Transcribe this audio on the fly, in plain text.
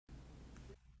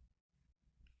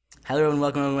Hello everyone,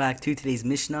 welcome back to today's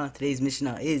Mishnah. Today's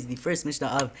Mishnah is the first Mishnah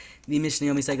of the Mishnah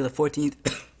Yomi cycle, the 14th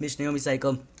Mishnah Yomi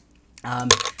cycle.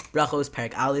 Brachos,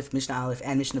 Parak Aleph, Mishnah Aleph,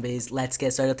 and Mishnah Beis. Let's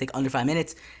get started. It'll take under 5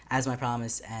 minutes, as my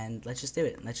promise, and let's just do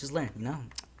it. Let's just learn,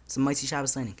 Some mighty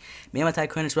Shabbos learning. When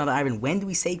do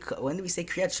we say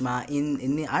Kriyat Shema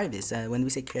in the Arvis? When do we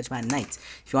say Kriyat Shema at night?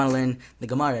 If you want to learn the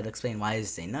Gemara, it'll explain why does it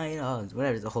say night,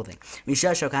 whatever, the whole thing. From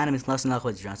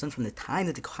the time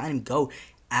that the Kohanim go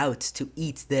out to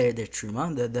eat their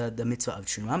truma, the mitzvah of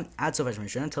truma,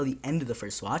 until the end of the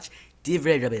first watch.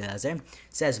 Divrei Rabbi Elazar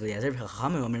says, Rabbi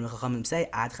Elazar say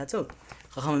ad chatzot.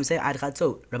 Chachamim say ad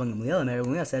chatzot. Rabbi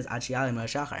Gamliel says ad shi'alim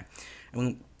shachar.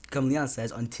 Gamliel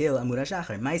says until Amud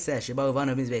HaShachar.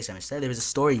 There was a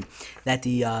story that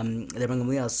the Rabbi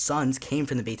Gamliel's sons came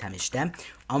from the Beit HaMishtem.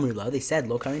 Amrullah, they said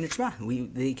Lo Karin Shema.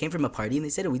 They came from a party and they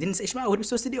said we didn't say Shema. What are we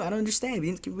supposed to do? I don't understand.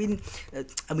 We need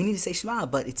to say Shema,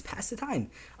 but it's past the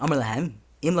time. Amrulahem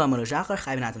Imla Amud HaShachar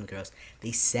Chayvinatam L'Karos.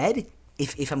 They said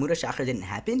if Amud HaShachar didn't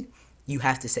happen, you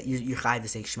have to say you're chayav to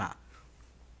say Shema.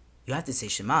 You have to say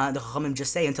Shema. The Chachamim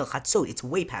just say until Chatzot. It's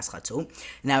way past Chatzot.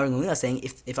 Now we're saying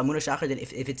if Amud HaShachar,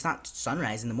 if it's not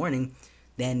sunrise in the morning,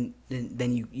 then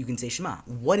you can say Shema.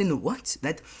 What in the what?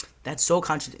 That's so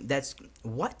contradictory. That's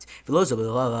what?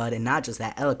 And not just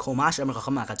that.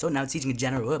 Now it's teaching a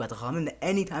general rule about the Chachamim that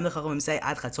anytime the Chachamim say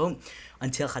Ad Chatzot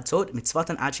until Chatzot,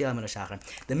 mitzvatan ad she'el Amud HaShachar.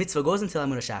 The mitzvah goes until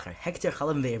Amud HaShachar. Hekter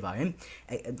chalam ve'evarim,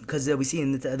 because we see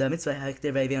in the mitzvah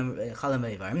hekter ve'evarim chalam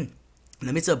ve'evarim.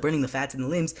 The mitzvah of burning the fats in the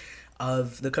limbs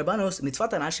of the karbanos,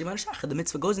 mitzvatan ashri manashachar. The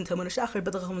mitzvah goes into manashachar,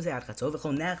 but the chacham say ad chatzov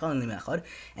v'chol ne'achal limechad,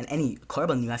 and any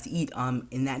karban you have to eat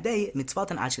in that day,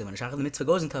 mitzvatan ashri manashachar. The mitzvah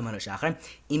goes into manashachar.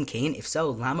 Im kain, if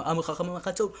so, lama amu chacham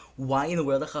chatzov. Why in the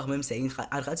world are chachamim saying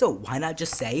ad chatzov? Why not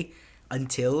just say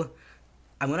until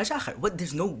Amud HaShachar? What?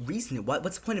 There's no reason.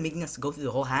 What's the point of making us go through the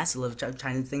whole hassle of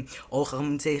trying to think, oh,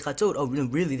 Chachamim say Chatzot. Oh,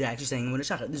 really? They're actually saying Amud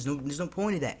HaShachar. There's no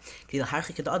point of that.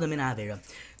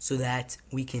 So that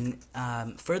we can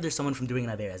further someone from doing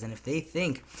an averas. And if they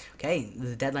think, okay,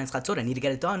 the deadline's Chatzot, I need to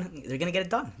get it done, they're gonna get it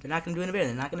done. They're not gonna do an avera.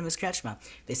 They're not gonna miss Kriyat Shema.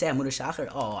 They say Amud HaShachar.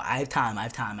 Oh, I have time. I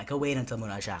can wait until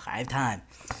Amud HaShachar. I have time.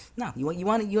 No, the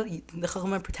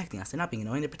Chachamim are protecting us. They're not being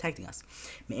annoying. They're protecting us.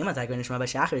 So that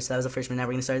was the first one. Now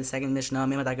we're going to start the second Mishnah.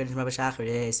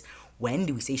 Is when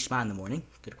do we say Shema in the morning?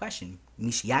 Good question.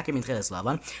 We can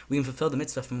fulfill the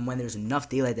mitzvah from when there's enough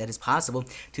daylight that is possible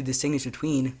to distinguish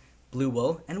between blue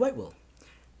wool and white wool.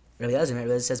 Rabbi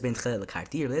Elazar says Rabbi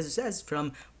Elazar says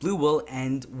from blue wool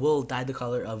and wool dyed the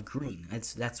color of green.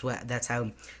 That's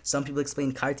how some people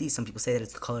explain karti. Some people say that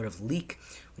it's the color of leek,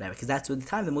 whatever, because that's the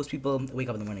time that most people wake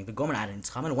up in the morning. The Gomer added it's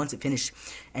common once it finished,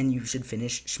 and you should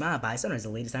finish Shema by sunrise. The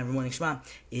latest time for morning Shema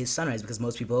is sunrise because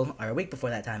most people are awake before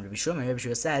that time. Rabbi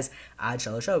Shua says Ad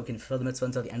Shalosh can fulfill the mitzvah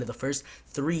until the end of the first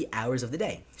 3 hours of the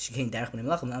day. Shekain Derech Bnei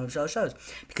Melachim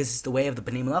because it's the way of the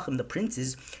Bnei Melachim, the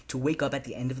princes, to wake up at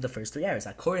the end of the first 3 hours.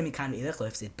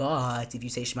 But if you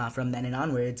say Shema from then and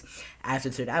onwards, after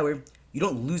the third hour, you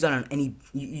don't lose out on any.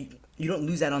 You don't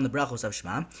lose out on the brachos of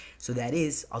Shema. So that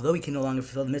is, although he can no longer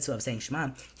fulfill the mitzvah of saying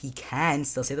Shema, he can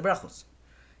still say the brachos.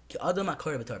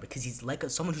 Because he's like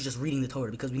someone who's just reading the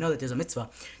Torah. Because we know that there's a mitzvah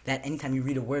that anytime you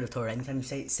read a word of Torah, anytime you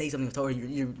say something of Torah,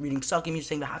 you're reading psakim, you're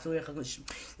saying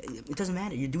it doesn't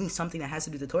matter. You're doing something that has to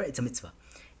do with the Torah. It's a mitzvah.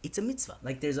 It's a mitzvah.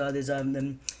 Like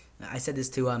I said this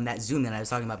to that Zoom that I was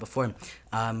talking about before,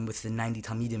 with the 90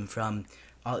 talmidim from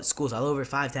schools all over,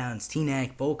 5 towns,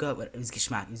 Teaneck, Boca. It was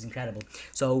Gishmak. It was incredible.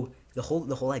 So the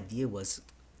whole idea was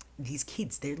these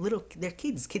kids, they're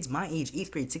kids my age,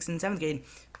 8th grade, 6th and 7th grade.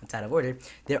 That's out of order.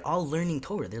 They're all learning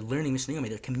Torah. They're learning Mishnah Yomi.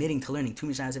 They're committing to learning 2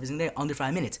 Mishnahs every single day under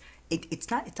 5 minutes. It's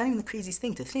not even the craziest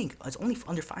thing to think. It's only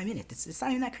under 5 minutes. It's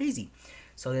not even that crazy.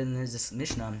 So then there's this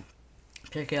Mishnah,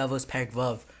 Perkei Avos, Perek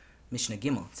Vav, Mishnah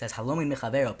Gimel. It says Halomin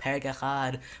Mechavero, Perek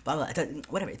Echad, blah blah.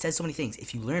 Whatever. It says so many things.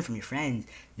 If you learn from your friend,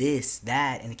 this,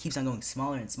 that, and it keeps on going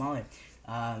smaller and smaller.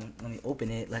 Let me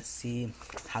open it. Let's see.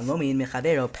 Halomin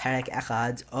Mechavero, Perek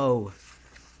Echad. Oh,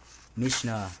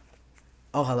 Mishnah.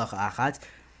 Oh, Halacha Echad.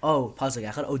 Oh, pasuk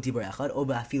echad. Oh, dibur echad. Oh,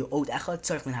 ba'afilu ot echad.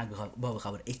 Tzarich l'nhag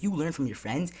b'chavod. If you learn from your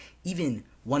friends, even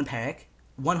one perek,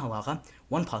 one halacha,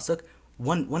 one pasuk,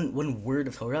 one word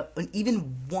of Torah, and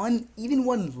even one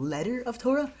letter of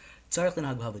Torah, tzarich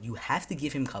l'nhag b'chavod. You have to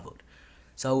give him kavod.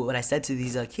 So what I said to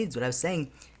these kids, what I was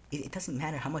saying, it doesn't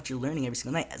matter how much you're learning every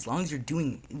single night, as long as you're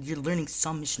learning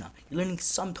some Mishnah, you're learning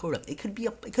some Torah. It could be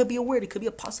a word, it could be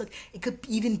a pasuk, it could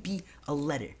even be a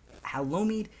letter.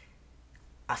 Halomid.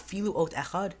 Afilu ot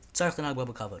echad, tzarich l'nhag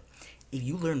b'kavod. If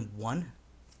you learn one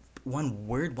one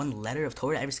word, one letter of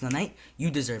Torah every single night, you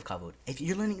deserve kavod. If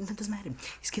you're learning, it doesn't matter.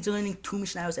 These kids are learning 2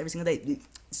 mishnayos every single day.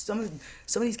 Some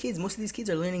of these kids, most of these kids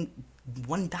are learning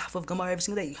one daf of Gemara every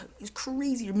single day. It's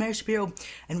crazy. Meir Shapiro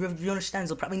and Rav Yonah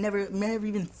Stenzel probably never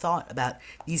even thought about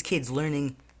these kids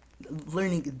learning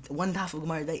one daf of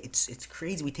Gemara a day. It's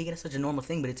crazy. We take it as such a normal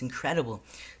thing, but it's incredible.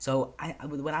 So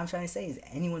what I'm trying to say is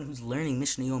anyone who's learning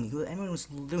Mishnah Yomi, anyone who's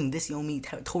doing this Yomi,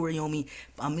 Torah Yomi,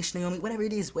 Mishnah Yomi, whatever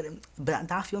it is,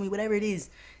 daf Yomi, whatever it is,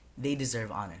 they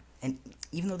deserve honor. And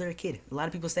even though they're a kid, a lot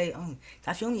of people say, oh,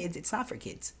 daf Yomi, it's not for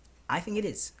kids. I think it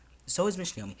is. So is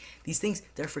Mishnah Yomi. These things,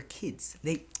 they're for kids.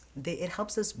 It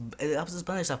helps us blend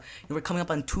ourselves. We're coming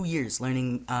up on 2 years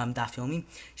learning daf Yomi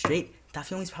straight. Daf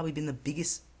Yomi's probably been the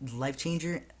biggest life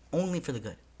changer, only for the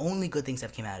good. Only good things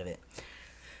have came out of it.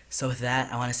 So with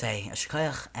that, I want to say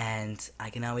Ashkayach, and I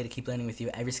cannot wait to keep learning with you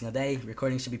every single day.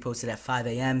 Recordings should be posted at 5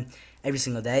 a.m. every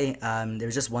single day.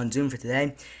 There's just one Zoom for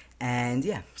today. And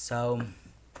yeah, so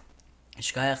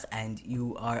Ashkayach, and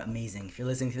you are amazing. If you're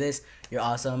listening to this, you're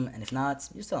awesome. And if not,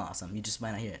 you're still awesome. You just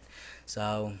might not hear it.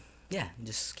 So yeah,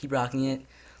 just keep rocking it,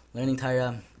 learning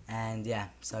Torah, and yeah,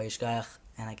 so Ashkayach.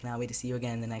 And I cannot wait to see you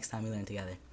again the next time we learn together.